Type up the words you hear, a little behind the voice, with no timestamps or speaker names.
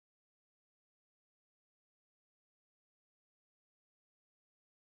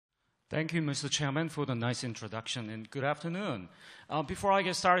Thank you, Mr. Chairman, for the nice introduction, and good afternoon. Before I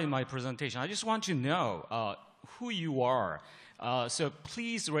get started in my presentation, I just want to know who you are. So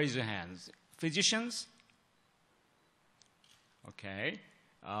please raise your hands. Physicians? Okay.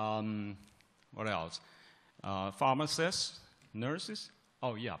 What else? Pharmacists? Nurses?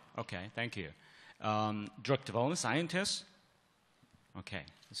 Oh, yeah. Okay, thank you. Drug development scientists? Okay,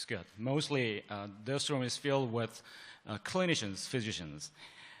 that's good. Mostly, this room is filled with clinicians, physicians.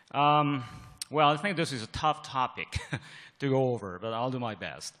 Well, I think this is a tough topic to go over, but I'll do my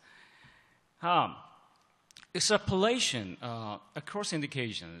best. Extrapolation across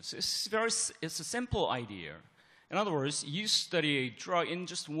indications it's a simple idea. In other words, you study a drug in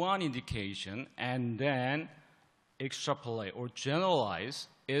just one indication and then extrapolate or generalize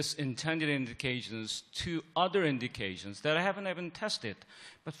its intended indications to other indications that haven't even tested,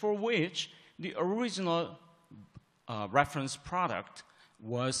 but for which the original reference product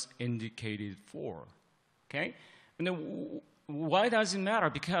was indicated for, okay? And why does it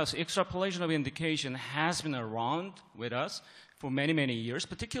matter? Because extrapolation of indication has been around with us for many, many years,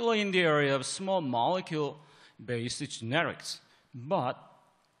 particularly in the area of small molecule-based generics. But,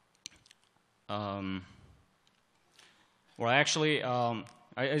 well, actually, I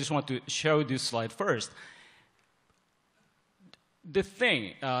just want to show this slide first. The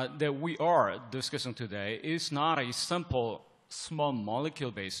thing that we are discussing today is not a simple small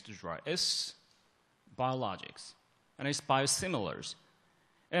molecule-based drug. It's biologics, and it's biosimilars.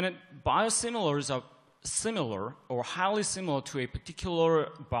 And biosimilars are similar or highly similar to a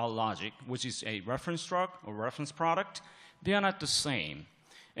particular biologic, which is a reference drug or reference product. They are not the same.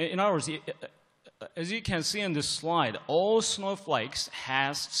 In other words, as you can see in this slide, all snowflakes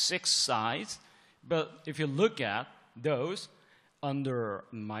has 6 sides, but if you look at those under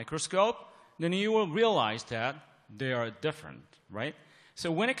microscope, then you will realize that they are different, right?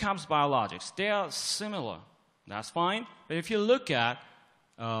 So when it comes to biologics, they are similar. That's fine. But if you look at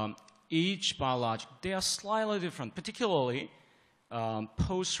each biologic, they are slightly different, particularly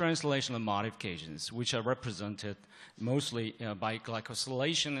post-translational modifications, which are represented mostly by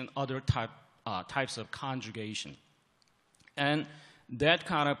glycosylation and other types of conjugation. And that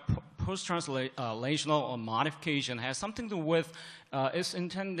kind of post-translational modification has something to do with its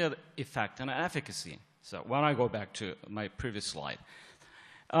intended effect and efficacy. So when I go back to my previous slide.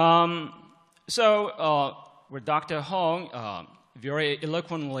 Where Dr. Hong very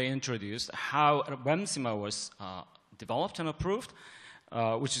eloquently introduced how Remsima was developed and approved,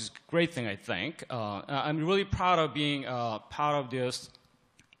 which is a great thing, I think. I'm really proud of being part of this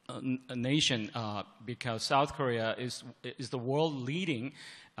nation because South Korea is the world-leading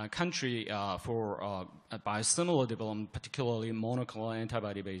country for biosimilar development, particularly monoclonal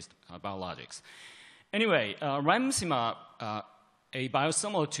antibody-based biologics. Anyway, Remsima, a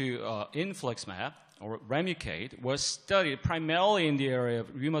biosimilar to infliximab, or Remicade, was studied primarily in the area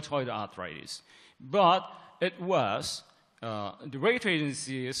of rheumatoid arthritis. But it was, the regulatory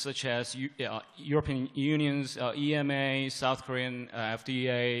agencies such as European Union's EMA, South Korean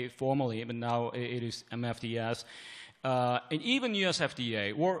FDA, formerly, but now it is MFDS, and even US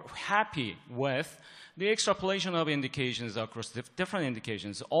FDA were happy with the extrapolation of indications across different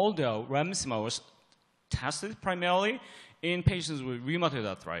indications, although Remsima was tested primarily in patients with rheumatoid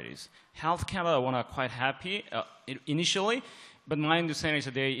arthritis. Health Canada were not quite happy initially, but my understanding is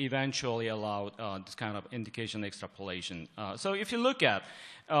that they eventually allowed this kind of indication extrapolation. So if you look at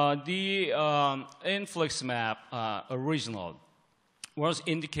the infliximab original was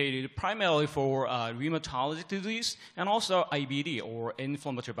indicated primarily for rheumatologic disease and also IBD, or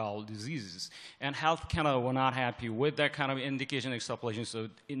inflammatory bowel diseases. And Health Canada were not happy with that kind of indication extrapolation, so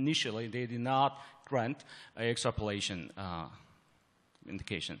initially they did not grant an extrapolation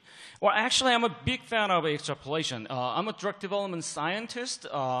indication. Well, actually, I'm a big fan of extrapolation. I'm a drug development scientist,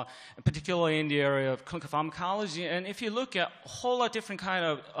 particularly in the area of clinical pharmacology. And if you look at a whole lot of different kind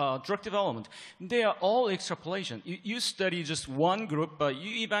of drug development, they are all extrapolation. You study just one group, but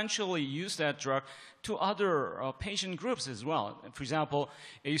you eventually use that drug to other patient groups as well. For example,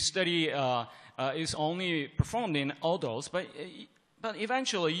 a study is only performed in adults, but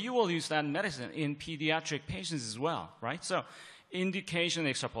eventually you will use that medicine in pediatric patients as well, right? So indication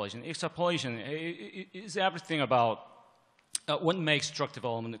extrapolation. Extrapolation is everything about what makes drug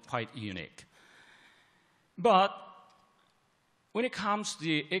development quite unique. But when it comes to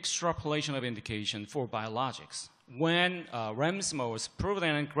the extrapolation of indication for biologics, when Remsima was approved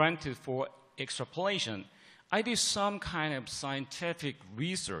and granted for extrapolation, I did some kind of scientific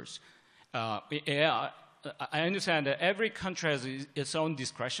research. I understand that every country has its own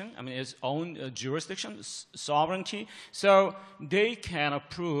discretion, its own jurisdiction, sovereignty, so they can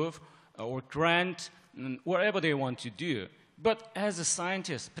approve or grant whatever they want to do. But as a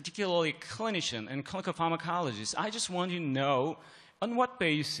scientist, particularly clinician and clinical pharmacologist, I just want to know on what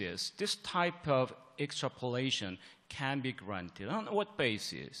basis this type of extrapolation can be granted, on what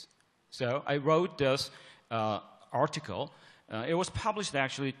basis. So I wrote this article. It was published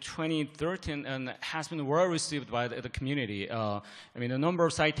actually 2013 and has been well received by the community. I mean, the number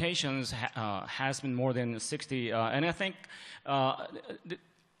of citations has been more than 60, and I think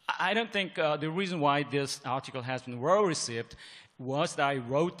I don't think the reason why this article has been well received was that I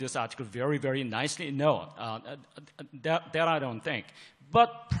wrote this article very, very nicely. No, that I don't think.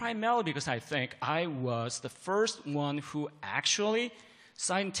 But primarily because I think I was the first one who actually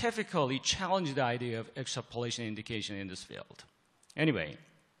scientifically challenged the idea of extrapolation indication in this field. Anyway,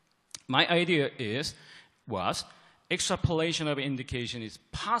 my idea was extrapolation of indication is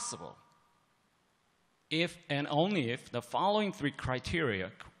possible if and only if the following three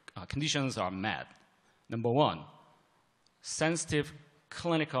criteria conditions are met. Number one, sensitive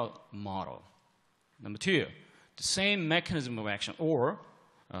clinical model. Number two, the same mechanism of action or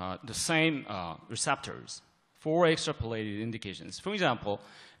the same receptors for extrapolated indications. For example,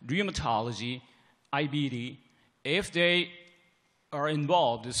 rheumatology, IBD, if they are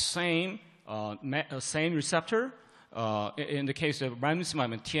involved the same receptor, in the case of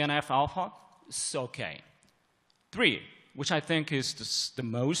biosimilar TNF-alpha, it's okay. Three, which I think is the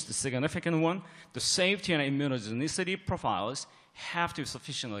most significant one, the safety and immunogenicity profiles have to be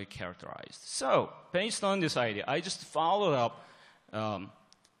sufficiently characterized. So, based on this idea, I just followed up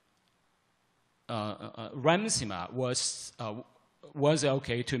Remsima was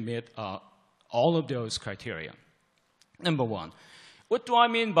okay to meet all of those criteria. Number one, what do I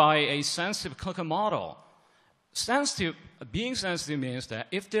mean by a sensitive clinical model? Being sensitive means that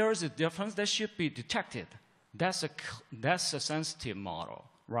if there is a difference that should be detected, that's a sensitive model,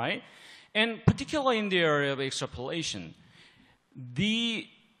 right? And particularly in the area of extrapolation, the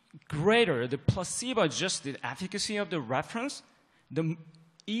greater the placebo-adjusted efficacy of the reference, the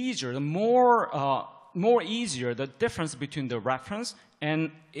easier, the more easier the difference between the reference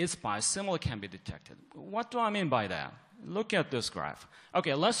and its biosimilar can be detected. What do I mean by that? Look at this graph.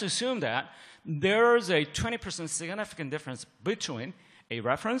 Okay, let's assume that there's a 20% significant difference between a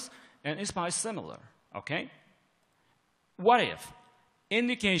reference and its biosimilar, okay? What if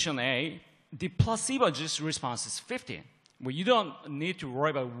indication A, the placebo-adjusted response is 50? Well, you don't need to worry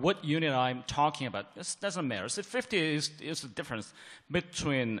about what unit I'm talking about. This doesn't matter. So 50 is the difference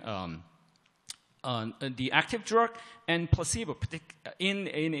between the active drug and placebo in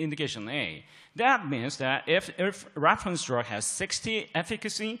indication A. That means that if reference drug has 60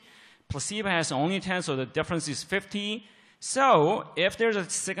 efficacy, placebo has only 10, so the difference is 50. So if there's a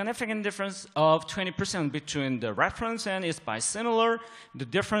significant difference of 20% between the reference and its biosimilar, the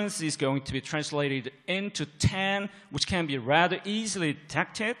difference is going to be translated into 10, which can be rather easily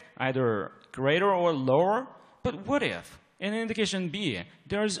detected, either greater or lower. But what if in indication B,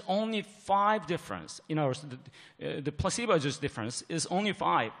 there's only 5 difference? In other words, the placebo-adjusted difference is only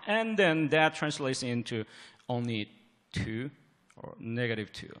 5, and then that translates into only 2 or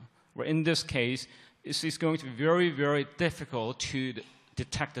 -2. Where in this case, it's going to be very, very difficult to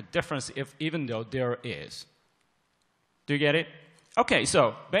detect the difference even though there is. Do you get it? Okay,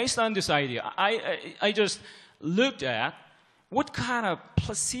 so based on this idea, I just looked at what kind of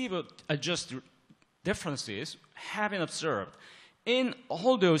placebo-adjusted differences have been observed in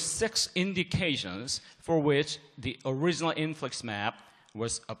all those 6 indications for which the original infliximab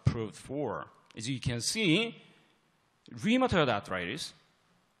was approved for. As you can see, rheumatoid arthritis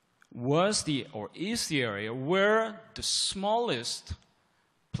is the area where the smallest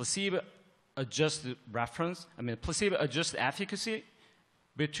placebo-adjusted placebo-adjusted efficacy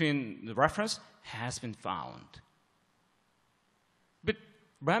between the reference has been found. But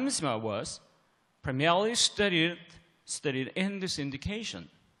Remsima was primarily studied in this indication.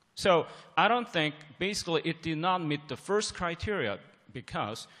 So I don't think, basically, it did not meet the first criteria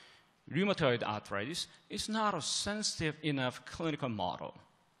because rheumatoid arthritis is not a sensitive enough clinical model.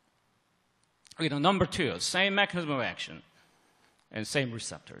 Number 2, same mechanism of action and same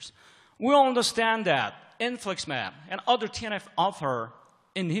receptors. We understand that infliximab and other TNF-alpha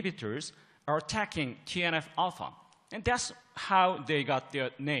inhibitors are attacking TNF-alpha. And that's how they got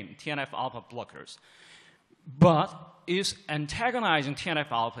their name, TNF-alpha blockers. But is antagonizing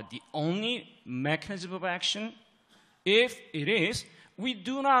TNF-alpha the only mechanism of action? If it is, we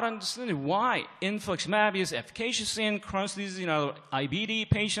do not understand why infliximab is efficacious in Crohn's disease, IBD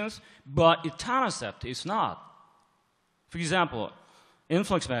patients, but etanercept is not. For example,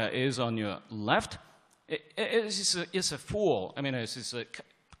 infliximab is on your left. It's a full, it's a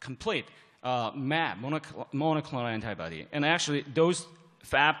complete MAB, monoclonal antibody. And actually, those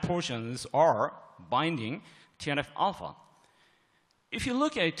Fab portions are binding TNF-alpha. If you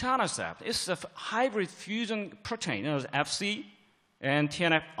look at etanercept, it's a hybrid fusion protein. FC and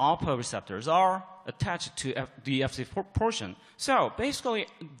TNF-alpha receptors are attached to the FC portion. So basically,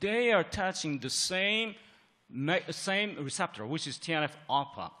 they are touching the same receptor, which is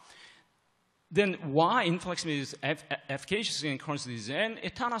TNF-alpha. Then why infliximab is efficacious in Crohn's disease and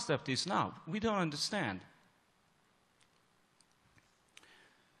etanercept is not? We don't understand.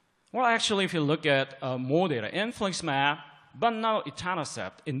 Well, actually, if you look at more data, infliximab, but now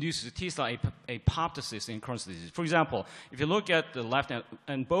etanercept induces T-cell apoptosis in Crohn's disease. For example, if you look at the left,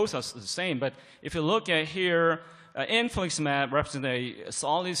 and both are the same, but if you look at here, infliximab represents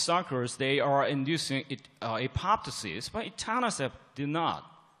solid suckers. They are inducing apoptosis, but etanercept did not.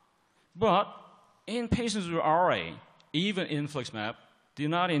 But in patients with RA, even infliximab did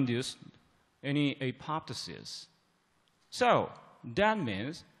not induce any apoptosis. So that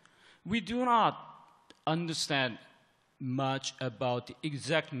means we do not understand much about the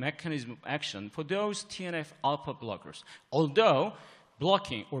exact mechanism of action for those TNF-alpha blockers. Although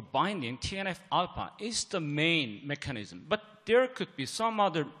blocking or binding TNF-alpha is the main mechanism, but there could be some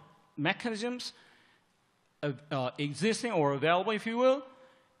other mechanisms existing or available, if you will,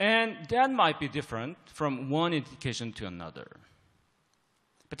 and that might be different from one indication to another.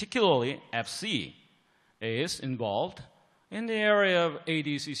 Particularly, FC is involved in the area of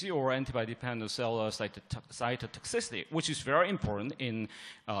ADCC, or antibody-dependent cellular cytotoxicity, which is very important in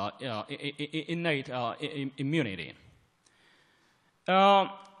innate immunity.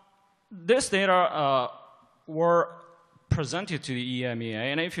 This data were presented to the EMEA,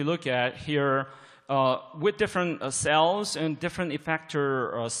 and if you look at here, with different cells and different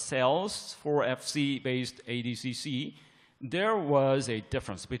effector cells for FC-based ADCC, there was a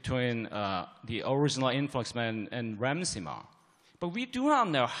difference between the original infliximab and Remsima. But we do not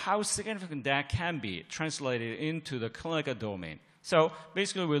know how significant that can be translated into the clinical domain. So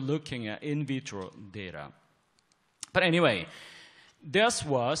basically, we're looking at in vitro data. But anyway, this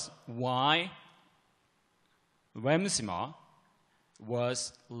was why Remsima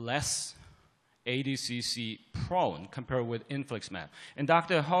was less ADCC prone compared with infliximab. And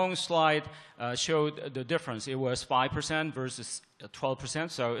Dr. Hong's slide showed the difference. It was 5% versus 12%,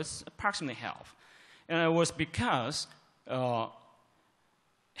 so it's approximately half. And it was because Health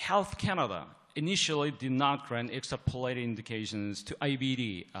Canada initially did not grant extrapolated indications to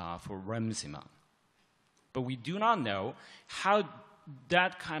IBD for Remsima. But we do not know how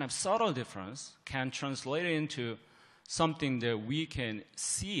that kind of subtle difference can translate into something that we can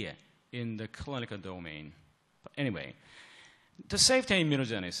see in the clinical domain. But anyway, the safety and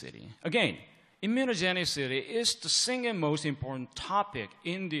immunogenicity. Again, immunogenicity is the single most important topic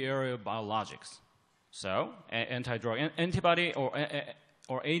in the area of biologics. So, anti-drug antibody or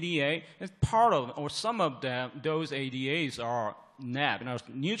ADA is part of, or some of them, those ADAs are NAB,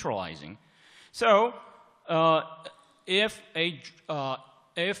 neutralizing. So, if the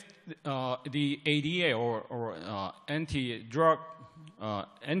ADA or anti-drug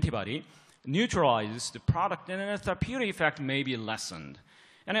antibody neutralizes the product, then the therapeutic effect may be lessened.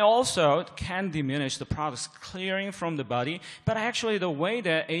 And it also can diminish the product's clearing from the body, but actually the way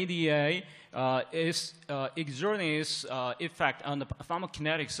that ADA is exerting its effect on the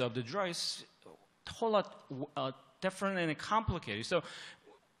pharmacokinetics of the drug is a whole lot different and complicated. So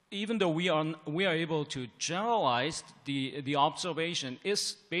even though we are able to generalize the observation,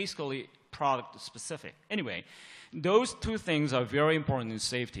 is basically product specific. Anyway, those two things are very important in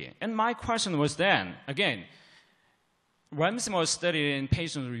safety. And my question was then, again, Remsima was studied in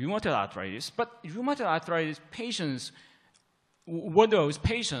patients with rheumatoid arthritis, but rheumatoid arthritis patients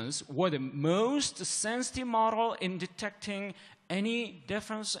were the most sensitive model in detecting any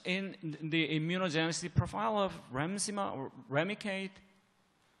difference in the immunogenicity profile of Remsima or Remicade.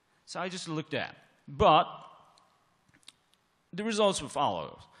 So I just looked at. But the results were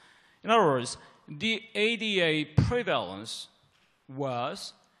followed. In other words, the ADA prevalence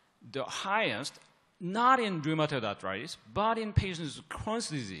was the highest, not in rheumatoid arthritis, but in patients with Crohn's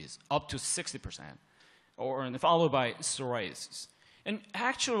disease, up to 60%, or followed by psoriasis. And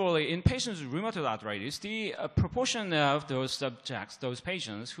actually, in patients with rheumatoid arthritis, the proportion of those subjects, those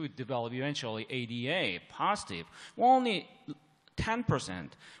patients who develop eventually ADA positive, were only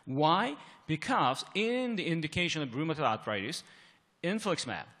 10%. Why? Because in the indication of rheumatoid arthritis,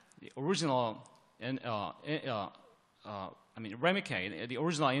 infliximab, the original, Remicade, the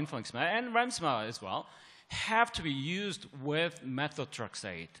original infliximab, and Remsima as well, have to be used with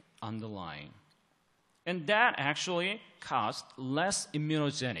methotrexate underlying. And that actually caused less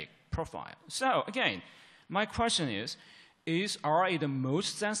immunogenic profile. So again, my question is RA the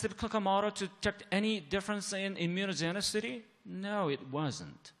most sensitive clinical model to detect any difference in immunogenicity? No, it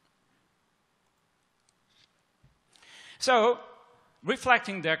wasn't. So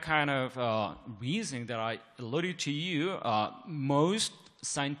reflecting that kind of reasoning that I alluded to you, most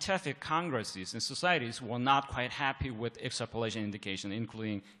scientific congresses and societies were not quite happy with extrapolation indication,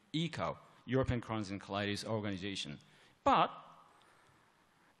 including ECO, European Crohn's and Colitis Organization. But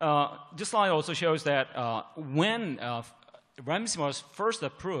this slide also shows that when remdesivir was first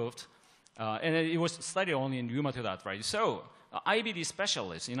approved, and it was studied only in rheumatoid arthritis, so IBD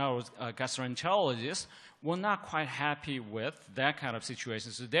specialists, gastroenterologists, were not quite happy with that kind of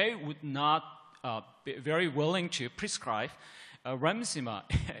situation. So they would not be very willing to prescribe remdesivir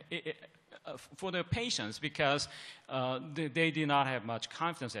for the patients because they did not have much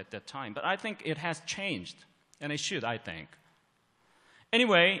confidence at that time. But I think it has changed, and it should, I think.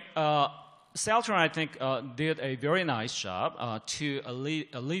 Anyway, Celltrion, I think, did a very nice job to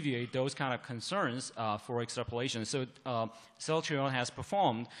alleviate those kind of concerns for extrapolation. So Celltrion has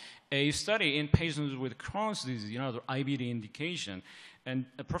performed a study in patients with Crohn's disease, the IBD indication. And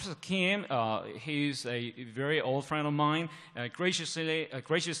Professor Kim, he's a very old friend of mine,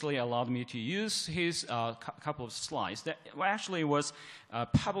 graciously allowed me to use his couple of slides that actually was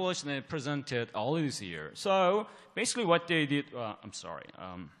published and presented all this year. So basically what they did,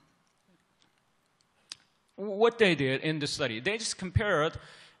 what they did in the study, they just compared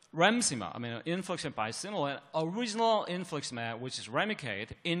remdesivir, infliximab biosimilar, and original infliximab, which is Remicade,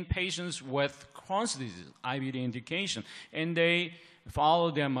 in patients with Crohn's disease, IBD indication. And they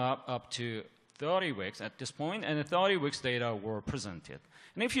followed them up to 30 weeks at this point, and the 30 weeks data were presented.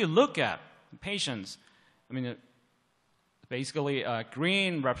 And if you look at patients, basically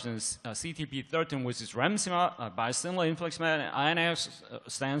green represents CTP13, which is remdesivir, biosimilar infliximab, and INF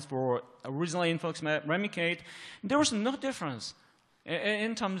stands for original infliximab, Remicade. There was no difference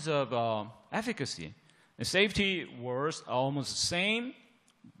in terms of efficacy. The safety was almost the same.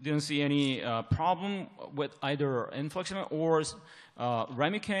 Didn't see any problem with either infliximab or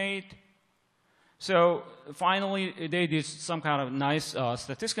Remicade. So finally, they did some kind of nice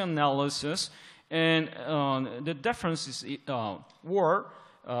statistical analysis, and the differences were,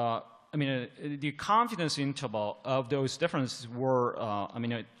 the confidence interval of those differences were,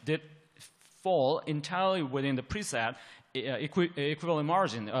 did fall entirely within the preset equivalent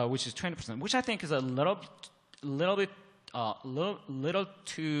margin, which is 20%, which I think is a little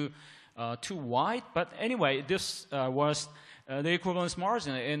too wide. But anyway, this was the equivalence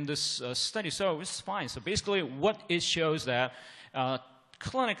margin in this study, so it's fine. So basically, what it shows that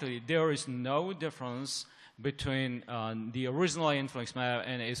clinically there is no difference between the original infliximab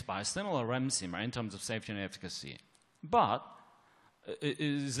and its biosimilar remdesivir in terms of safety and efficacy. But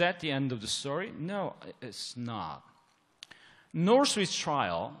is that the end of the story? No, it's not. Northwich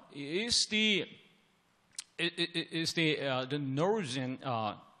trial is the Norwegian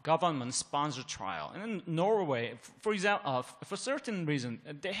government-sponsored trial. And in Norway, for example, for certain reason,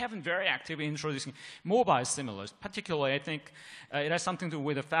 they haven't very actively introducing more biosimilars. Particularly, I think it has something to do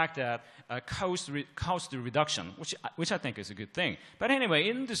with the fact that cost reduction, which I think is a good thing. But anyway,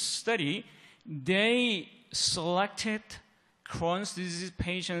 in this study, they selected Crohn's disease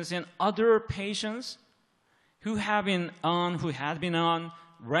patients and other patients who had been on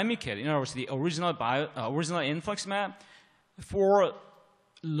Remicade, in other words, the original infliximab, for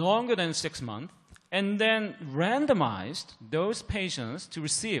longer than 6 months, and then randomized those patients to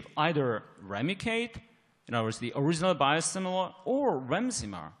receive either Remicade, in other words, the original biosimilar, or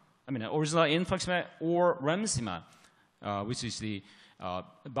remdesivir, original infliximab or remdesivir, which is the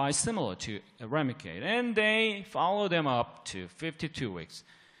biosimilar to Remicade. And they followed them up to 52 weeks.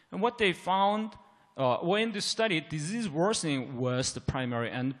 And what they found, in the study, disease worsening was the primary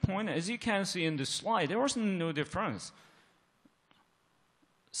endpoint. As you can see in the slide, there was no difference.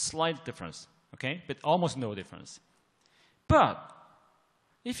 Slight difference, okay? But almost no difference. But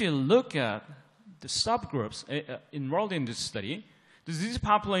if you look at the subgroups enrolled in this study, the disease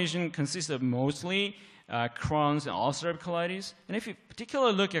population consists of mostly Crohn's and ulcerative colitis. And if you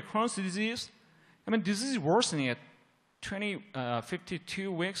particularly look at Crohn's disease, disease worsening at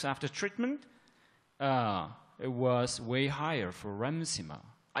 52 weeks after treatment, it was way higher for remdesivir.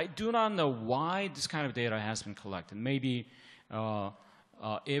 I do not know why this kind of data has been collected. Maybe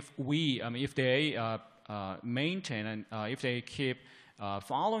if they maintain and if they keep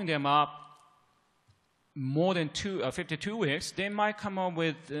following them up more than 52 weeks, they might come up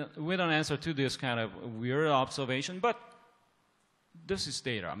with an answer to this kind of weird observation. But this is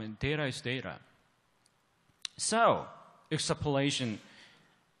data. Data is data. So, extrapolation,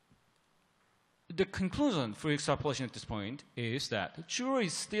 the conclusion for extrapolation at this point is that the jury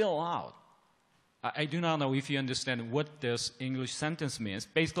is still out. I do not know if you understand what this English sentence means.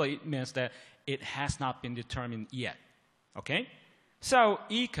 Basically, it means that it has not been determined yet. Okay? So,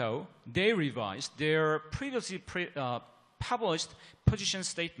 ECO, they revised their previously published position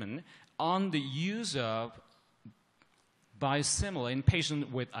statement on the use of biosimilar in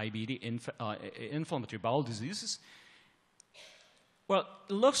patients with IBD, inflammatory bowel diseases. Well,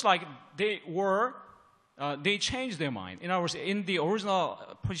 it looks like they changed their mind. In other words, in the original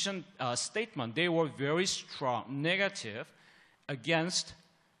position statement, they were very strong, negative, against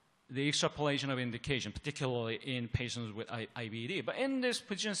the extrapolation of indication, particularly in patients with IBD. But in this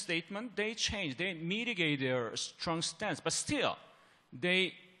position statement, they changed. They mitigated their strong stance. But still,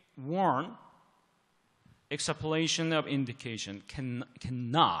 they warn extrapolation of indication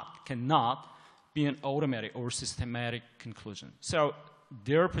cannot be an automatic or systematic conclusion. So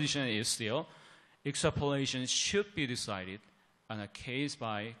their position is still extrapolation should be decided on a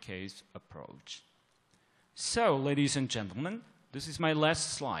case-by-case approach. So, ladies and gentlemen, this is my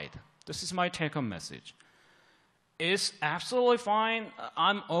last slide. This is my take-home message. It's absolutely fine.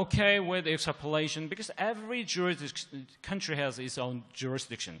 I'm okay with extrapolation because every country has its own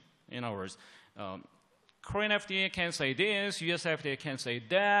jurisdiction. In other words, Korean FDA can say this, US FDA can say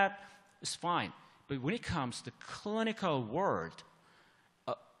that. It's fine. But when it comes to clinical world,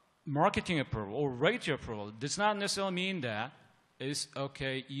 marketing approval or regulatory approval does not necessarily mean that it's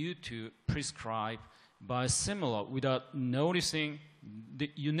okay you to prescribe biosimilar without noticing the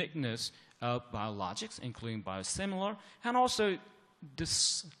uniqueness of biologics, including biosimilar, and also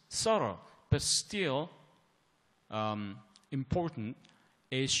this subtle but still important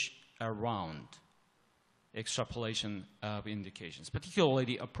issue around extrapolation of indications, particularly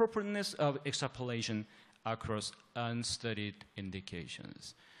the appropriateness of extrapolation across unstudied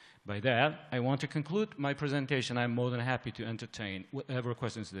indications. By that, I want to conclude my presentation. I'm more than happy to entertain whatever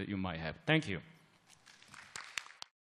questions that you might have. Thank you.